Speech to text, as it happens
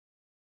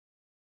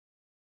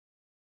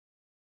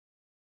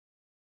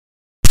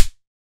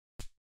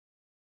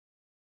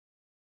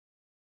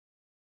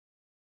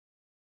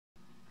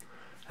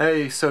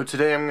Hey, so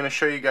today I'm going to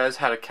show you guys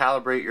how to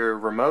calibrate your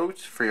remote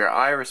for your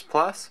Iris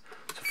Plus.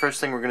 So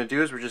first thing we're going to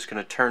do is we're just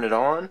going to turn it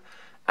on.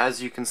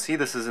 As you can see,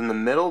 this is in the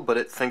middle, but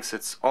it thinks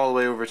it's all the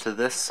way over to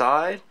this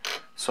side,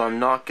 so I'm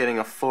not getting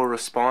a full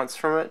response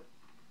from it.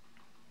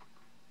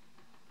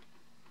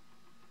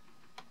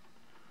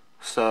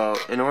 So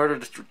in order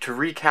to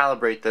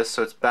recalibrate this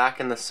so it's back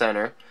in the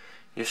center,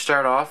 you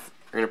start off,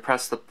 you're going to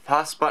press the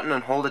plus button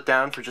and hold it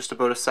down for just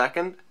about a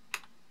second.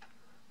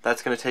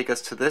 That's going to take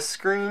us to this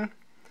screen.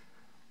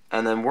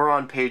 And then we're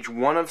on page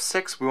 1 of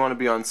 6. We want to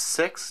be on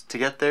 6. To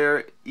get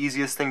there,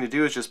 easiest thing to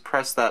do is just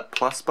press that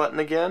plus button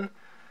again,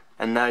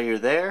 and now you're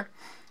there.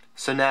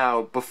 So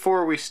now,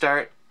 before we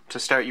start,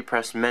 you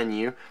press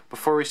menu.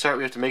 Before we start,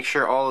 we have to make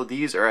sure all of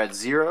these are at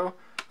 0.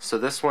 So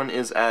this one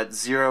is at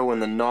 0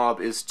 when the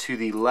knob is to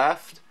the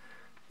left.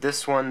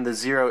 This one, the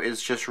 0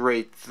 is just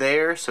right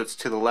there, so it's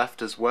to the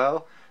left as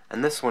well.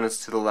 And this one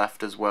is to the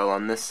left as well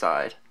on this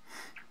side.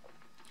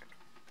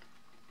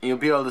 You'll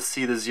be able to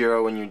see the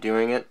 0 when you're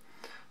doing it.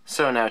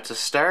 So now to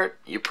start,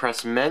 you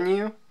press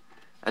menu,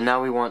 and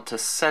now we want to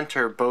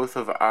center both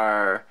of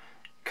our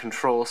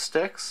control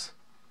sticks.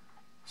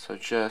 So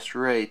just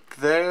right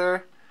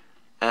there,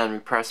 and we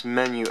press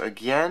menu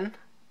again.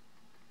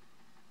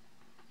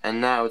 And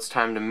now it's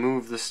time to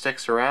move the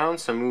sticks around,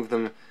 so move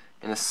them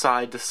in a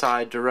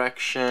side-to-side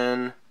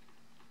direction.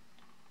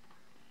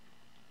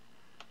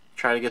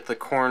 Try to get the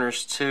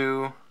corners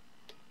too.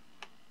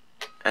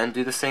 And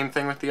do the same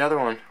thing with the other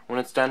one. When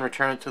it's done,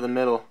 return it to the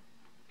middle.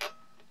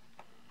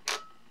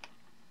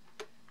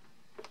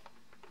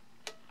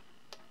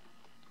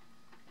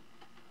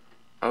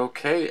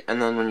 Okay,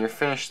 and then when you're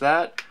finished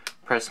that,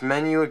 press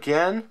menu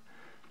again,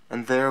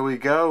 and there we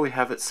go, we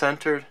have it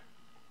centered.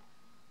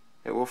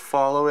 It will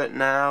follow it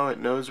now, it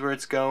knows where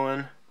it's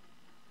going.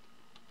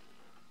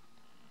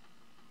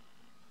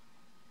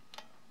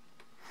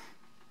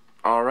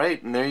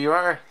 Alright, and there you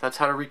are. That's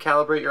how to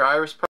recalibrate your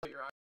Iris.